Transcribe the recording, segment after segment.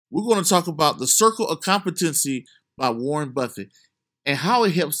We're going to talk about The Circle of Competency by Warren Buffett and how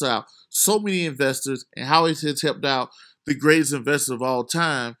it helps out so many investors and how it has helped out the greatest investor of all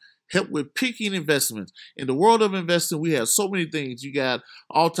time, help with picking investments. In the world of investing, we have so many things. You got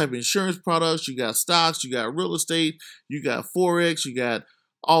all type of insurance products, you got stocks, you got real estate, you got Forex, you got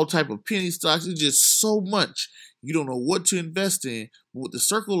all type of penny stocks. It's just so much. You don't know what to invest in. But with the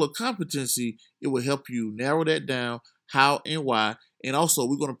Circle of Competency, it will help you narrow that down, how and why. And also,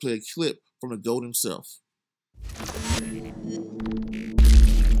 we're going to play a clip from the GOAT himself.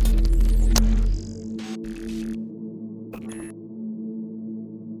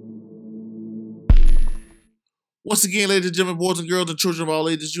 Once again, ladies and gentlemen, boys and girls, and children of all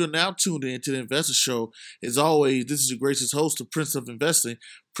ages, you are now tuned in to the Investor Show. As always, this is your gracious host, the Prince of Investing,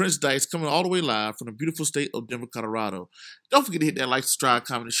 Prince Dice, coming all the way live from the beautiful state of Denver, Colorado. Don't forget to hit that like, subscribe,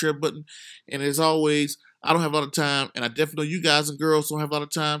 comment, and share button. And as always, I don't have a lot of time, and I definitely know you guys and girls don't have a lot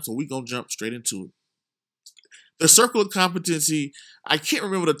of time, so we're going to jump straight into it. The Circle of Competency, I can't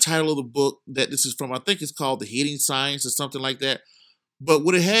remember the title of the book that this is from. I think it's called The Hidden Science or something like that. But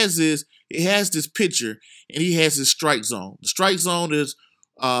what it has is, it has this picture, and he has his strike zone. The strike zone is,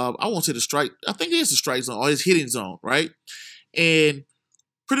 I won't say the strike, I think it is the strike zone, or his hitting zone, right? And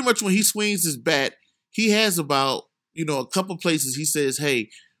pretty much when he swings his bat, he has about, a couple places he says, hey,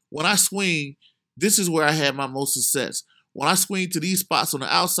 when I swing, this is where I have my most success. When I swing to these spots on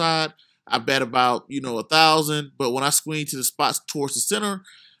the outside, I bat about, 1,000. But when I swing to the spots towards the center,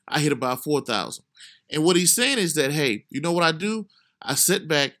 I hit about 4,000. And what he's saying is that, hey, you know what I do? I sit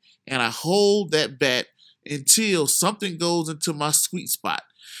back and I hold that bat until something goes into my sweet spot,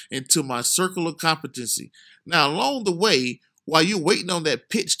 into my circle of competency. Now, along the way, while you're waiting on that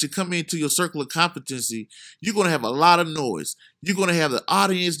pitch to come into your circle of competency, you're going to have a lot of noise. You're going to have the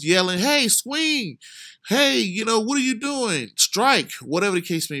audience yelling, hey, swing. Hey, what are you doing? Strike, whatever the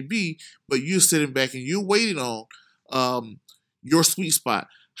case may be. But you're sitting back and you're waiting on your sweet spot.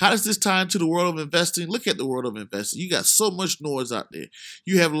 How does this tie into the world of investing? Look at the world of investing. You got so much noise out there.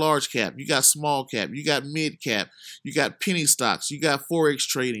 You have large cap, you got small cap, you got mid cap, you got penny stocks, you got Forex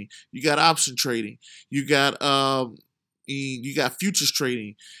trading, you got option trading, you got futures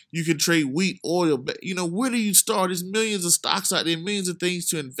trading. You can trade wheat, oil. Where do you start? There's millions of stocks out there, millions of things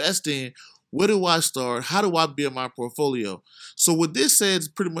to invest in. Where do I start? How do I build my portfolio? So what this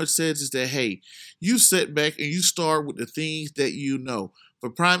pretty much says is that, hey, you sit back and you start with the things that you know. For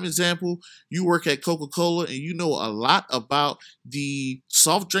prime example, you work at Coca-Cola and you know a lot about the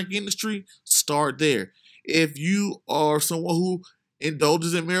soft drink industry, start there. If you are someone who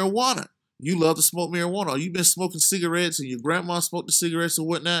indulges in marijuana, you love to smoke marijuana, or you've been smoking cigarettes and your grandma smoked the cigarettes or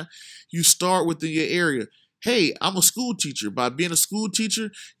whatnot, you start within your area. Hey, I'm a school teacher. By being a school teacher,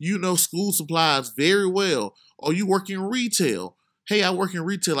 you know school supplies very well. Or you work in retail. Hey, I work in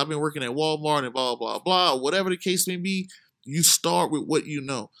retail. I've been working at Walmart and blah, blah, blah. Whatever the case may be, you start with what you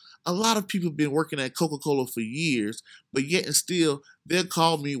know. A lot of people have been working at Coca-Cola for years, but yet and still, they'll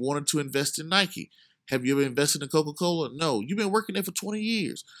call me wanting to invest in Nike. Have you ever invested in Coca-Cola? No. You've been working there for 20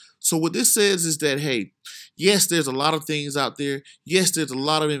 years. So what this says is that, hey, yes, there's a lot of things out there. Yes, there's a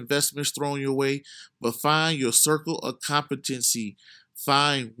lot of investments thrown your way, but find your circle of competency.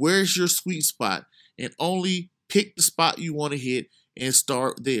 Find where's your sweet spot and only pick the spot you want to hit and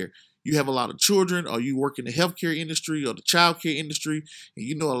start there. You have a lot of children, or you work in the healthcare industry or the childcare industry, and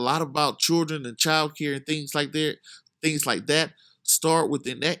you know a lot about children and childcare and things like that. Start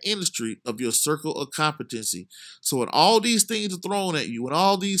within that industry of your circle of competency. So when all these things are thrown at you, when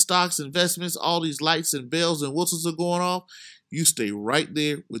all these stocks, investments, all these lights and bells and whistles are going off, you stay right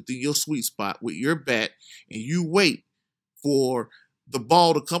there within your sweet spot with your bat, and you wait for the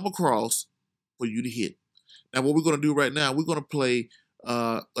ball to come across for you to hit. Now, what we're going to do right now, we're going to play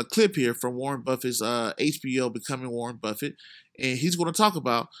a clip here from Warren Buffett's HBO, Becoming Warren Buffett, and he's going to talk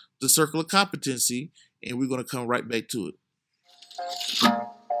about the circle of competency, and we're going to come right back to it.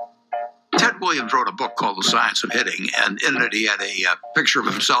 Ted Williams wrote a book called The Science of Hitting, and in it he had a picture of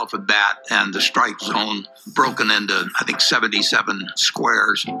himself at bat and the strike zone broken into, I think, 77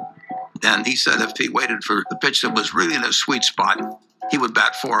 squares. And he said if he waited for the pitch that was really in a sweet spot, he would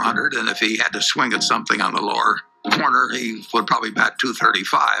bat 400, and if he had to swing at something on the lower corner, he would probably bat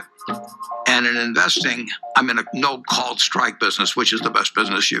 235. And in investing, I'm in a no-called strike business, which is the best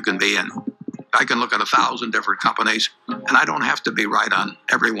business you can be in. I can look at 1,000 different companies, and I don't have to be right on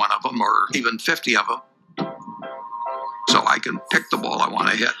every one of them or even 50 of them. So I can pick the ball I want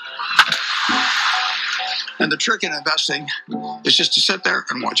to hit. And the trick in investing is just to sit there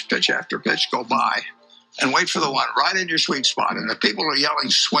and watch pitch after pitch go by and wait for the one right in your sweet spot. And if people are yelling,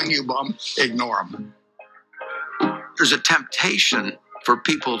 swing you bum, ignore them. There's a temptation for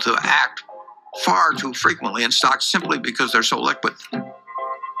people to act far too frequently in stocks simply because they're so liquid.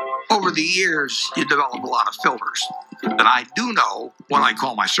 Over the years, you develop a lot of filters. And I do know what I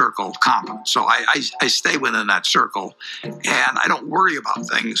call my circle of competence. So I stay within that circle, and I don't worry about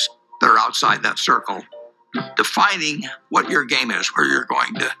things that are outside that circle. Defining what your game is, where you're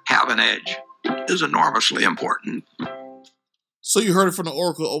going to have an edge, is enormously important. So you heard it from the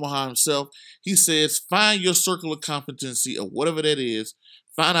Oracle of Omaha himself. He says, find your circle of competency or whatever that is.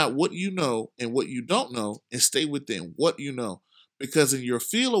 Find out what you know and what you don't know and stay within what you know. Because in your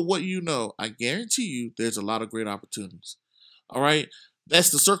field of what you know, I guarantee you there's a lot of great opportunities. All right? That's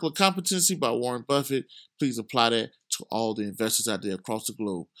the Circle of Competency by Warren Buffett. Please apply that to all the investors out there across the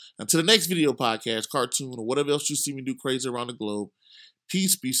globe. Until the next video podcast, cartoon, or whatever else you see me do crazy around the globe,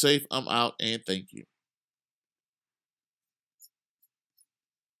 peace, be safe, I'm out, and thank you.